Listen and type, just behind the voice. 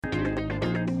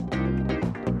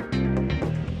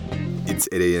It's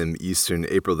 8 a.m. Eastern,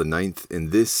 April the 9th, and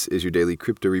this is your daily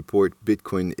crypto report.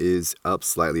 Bitcoin is up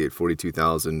slightly at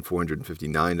 $42,459.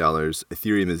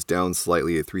 Ethereum is down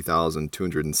slightly at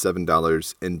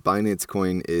 $3,207, and Binance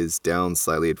Coin is down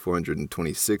slightly at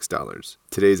 $426.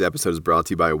 Today's episode is brought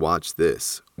to you by Watch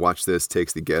This. Watch This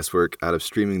takes the guesswork out of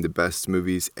streaming the best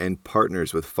movies and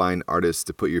partners with fine artists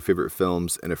to put your favorite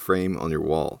films in a frame on your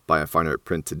wall. Buy a fine art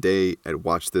print today at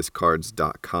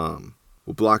watchthiscards.com.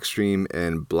 Well, Blockstream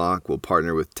and Block will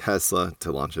partner with Tesla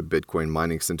to launch a Bitcoin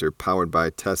mining center powered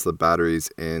by Tesla batteries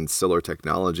and solar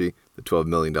technology. The $12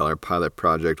 million pilot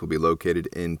project will be located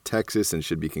in Texas and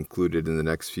should be concluded in the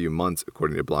next few months,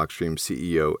 according to Blockstream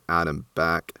CEO Adam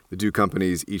Back. The two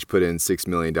companies each put in $6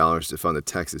 million to fund the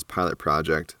Texas pilot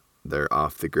project. Their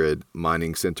off-the-grid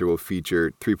mining center will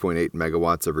feature 3.8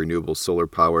 megawatts of renewable solar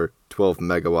power, 12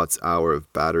 megawatts hour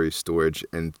of battery storage,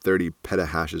 and 30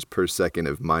 petahashes per second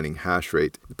of mining hash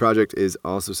rate. The project is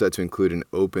also set to include an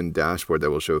open dashboard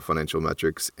that will show financial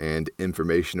metrics and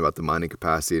information about the mining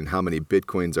capacity and how many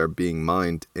Bitcoins are being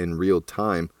mined in real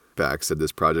time. Back said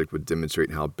this project would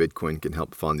demonstrate how Bitcoin can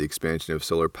help fund the expansion of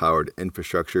solar-powered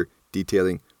infrastructure,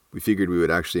 detailing we figured we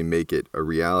would actually make it a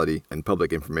reality and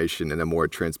public information in a more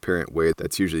transparent way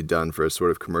that's usually done for a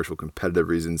sort of commercial competitive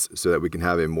reasons so that we can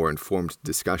have a more informed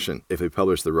discussion. If we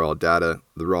publish the raw data,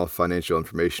 the raw financial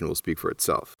information will speak for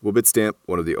itself. Well, Bitstamp,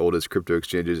 one of the oldest crypto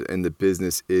exchanges in the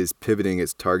business, is pivoting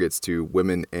its targets to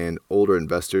women and older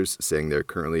investors, saying they're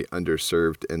currently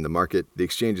underserved in the market. The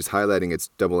exchange is highlighting its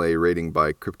AA rating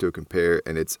by Crypto Compare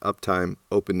and its uptime,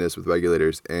 openness with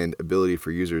regulators, and ability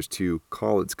for users to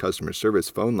call its customer service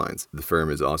phone lines. The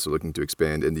firm is also looking to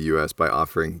expand in the U.S. by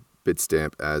offering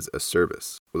Bitstamp as a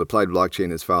service. Well, Applied Blockchain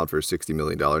has filed for a $60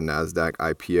 million NASDAQ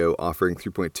IPO, offering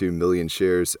 3.2 million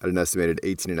shares at an estimated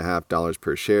 $18.50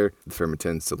 per share. The firm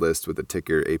intends to list with the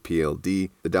ticker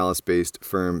APLD. The Dallas-based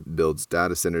firm builds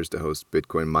data centers to host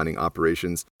Bitcoin mining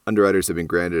operations. Underwriters have been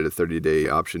granted a 30-day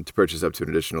option to purchase up to an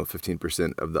additional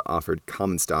 15% of the offered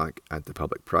common stock at the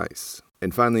public price.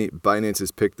 And finally, Binance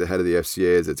has picked the head of the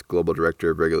FCA as its global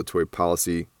director of regulatory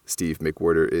policy. Steve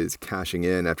McWhirter is cashing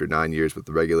in after 9 years with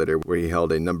the regulator, where he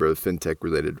held a number of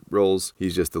fintech-related roles.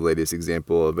 He's just the latest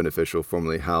example of an official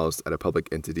formerly housed at a public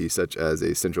entity such as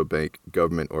a central bank,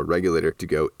 government, or regulator to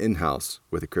go in-house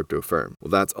with a crypto firm. Well,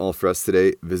 that's all for us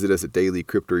today. Visit us at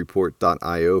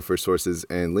dailycryptoreport.io for sources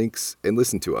and links, and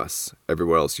listen to us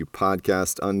everywhere else you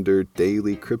podcast under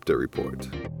Daily Crypto Report.